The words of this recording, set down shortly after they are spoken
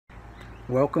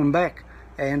Welcome back,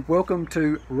 and welcome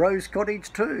to Rose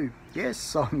Cottage 2.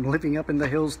 Yes, I'm living up in the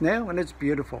hills now and it's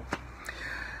beautiful.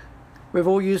 We've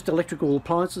all used electrical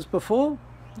appliances before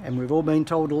and we've all been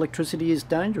told electricity is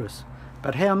dangerous.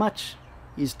 But how much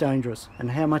is dangerous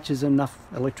and how much is enough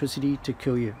electricity to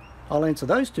kill you? I'll answer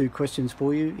those two questions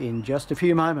for you in just a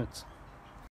few moments.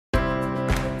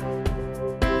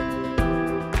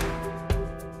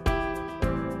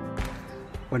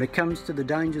 When it comes to the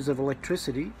dangers of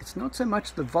electricity, it's not so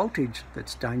much the voltage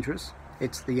that's dangerous,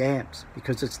 it's the amps,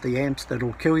 because it's the amps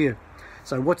that'll kill you.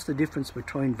 So what's the difference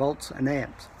between volts and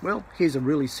amps? Well, here's a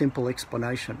really simple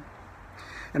explanation.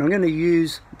 And I'm going to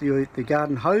use the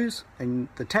garden hose and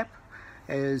the tap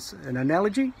as an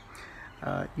analogy.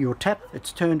 Your tap,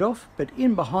 it's turned off, but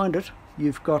in behind it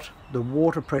you've got the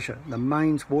water pressure, the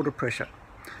mains water pressure.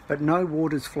 But no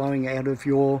water's flowing out of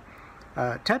your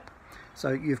tap.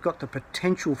 So you've got the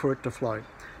potential for it to flow.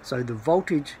 So the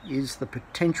voltage is the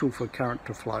potential for current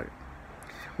to flow.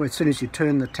 Well, as soon as you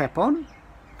turn the tap on,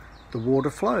 the water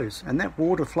flows. And that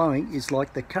water flowing is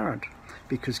like the current,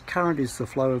 because current is the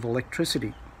flow of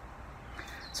electricity.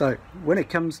 So when it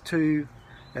comes to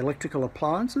electrical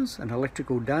appliances and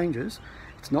electrical dangers,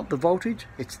 it's not the voltage,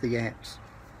 it's the amps.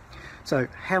 So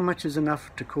how much is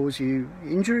enough to cause you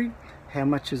injury? How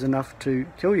much is enough to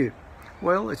kill you?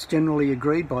 Well, it's generally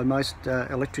agreed by most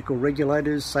electrical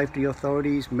regulators, safety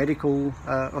authorities, medical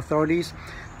authorities,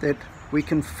 that we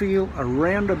can feel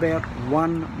around about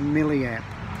 1 milliamp.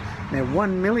 Now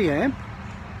 1 milliamp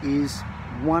is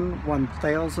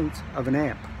 1/1000th of an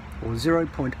amp, or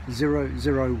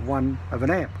 0.001 of an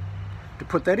amp. To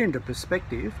put that into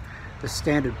perspective, the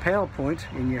standard power point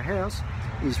in your house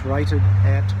is rated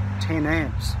at 10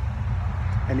 amps.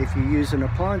 And if you use an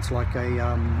appliance like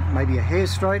maybe a hair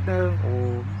straightener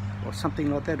or something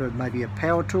like that, or maybe a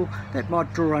power tool, that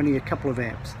might draw only a couple of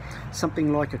amps.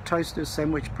 Something like a toaster,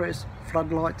 sandwich press,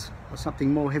 floodlights, or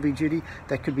something more heavy duty,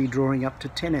 that could be drawing up to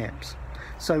 10 amps.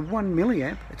 So 1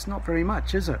 milliamp, it's not very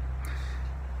much, is it?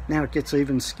 Now it gets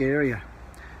even scarier.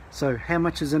 So how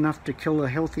much is enough to kill a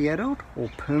healthy adult or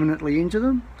permanently injure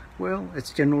them? Well,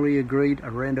 it's generally agreed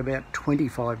around about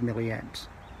 25 milliamps.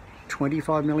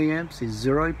 25 milliamps is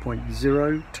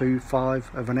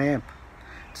 0.025 of an amp.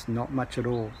 It's not much at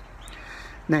all.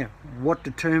 Now, what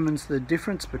determines the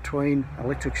difference between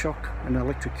electric shock and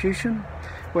electrocution?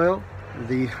 Well,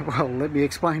 let me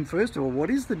explain first of all, what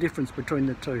is the difference between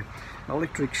the two?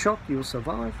 Electric shock, you'll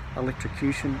survive.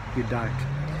 Electrocution, you don't.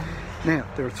 Now,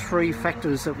 there are three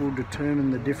factors that will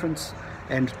determine the difference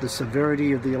and the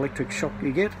severity of the electric shock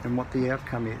you get and what the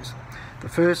outcome is. The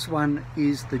first one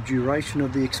is the duration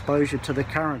of the exposure to the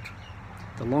current.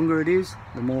 The longer it is,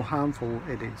 the more harmful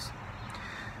it is.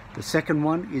 The second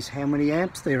one is how many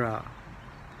amps there are.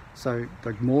 So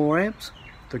the more amps,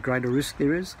 the greater risk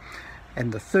there is.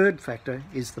 And the third factor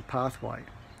is the pathway.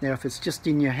 Now if it's just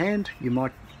in your hand, you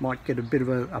might get a bit of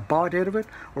a bite out of it,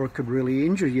 or it could really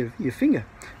injure your finger,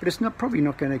 but it's probably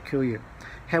not going to kill you.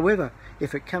 However,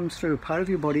 if it comes through a part of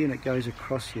your body and it goes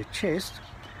across your chest,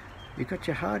 you've got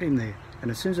your heart in there, and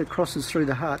as soon as it crosses through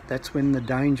the heart, that's when the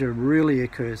danger really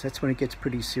occurs. That's when it gets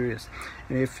pretty serious.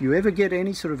 And if you ever get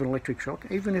any sort of an electric shock,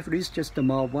 even if it is just a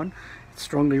mild one, it's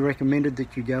strongly recommended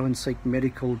that you go and seek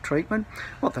medical treatment.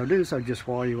 What they'll do is they'll just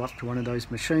wire you up to one of those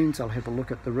machines, they'll have a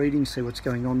look at the readings, see what's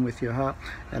going on with your heart,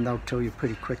 and they'll tell you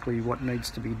pretty quickly what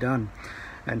needs to be done.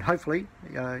 And hopefully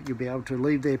you'll be able to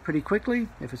leave there pretty quickly.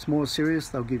 If it's more serious,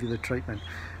 they'll give you the treatment.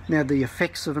 Now the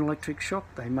effects of an electric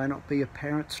shock, they may not be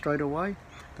apparent straight away.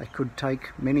 They could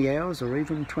take many hours or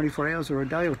even 24 hours or a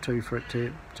day or two for it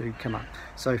to come up.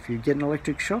 So if you get an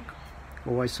electric shock,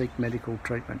 always seek medical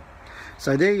treatment.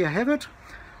 So there you have it.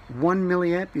 1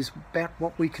 milliamp is about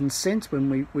what we can sense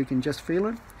when we can just feel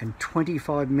it, and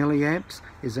 25 milliamps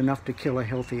is enough to kill a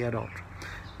healthy adult.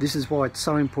 This is why it's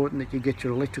so important that you get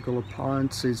your electrical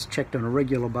appliances checked on a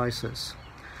regular basis.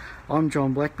 I'm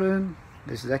John Blackburn.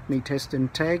 This is ACME Test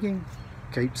and Tagging.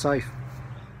 Keep safe.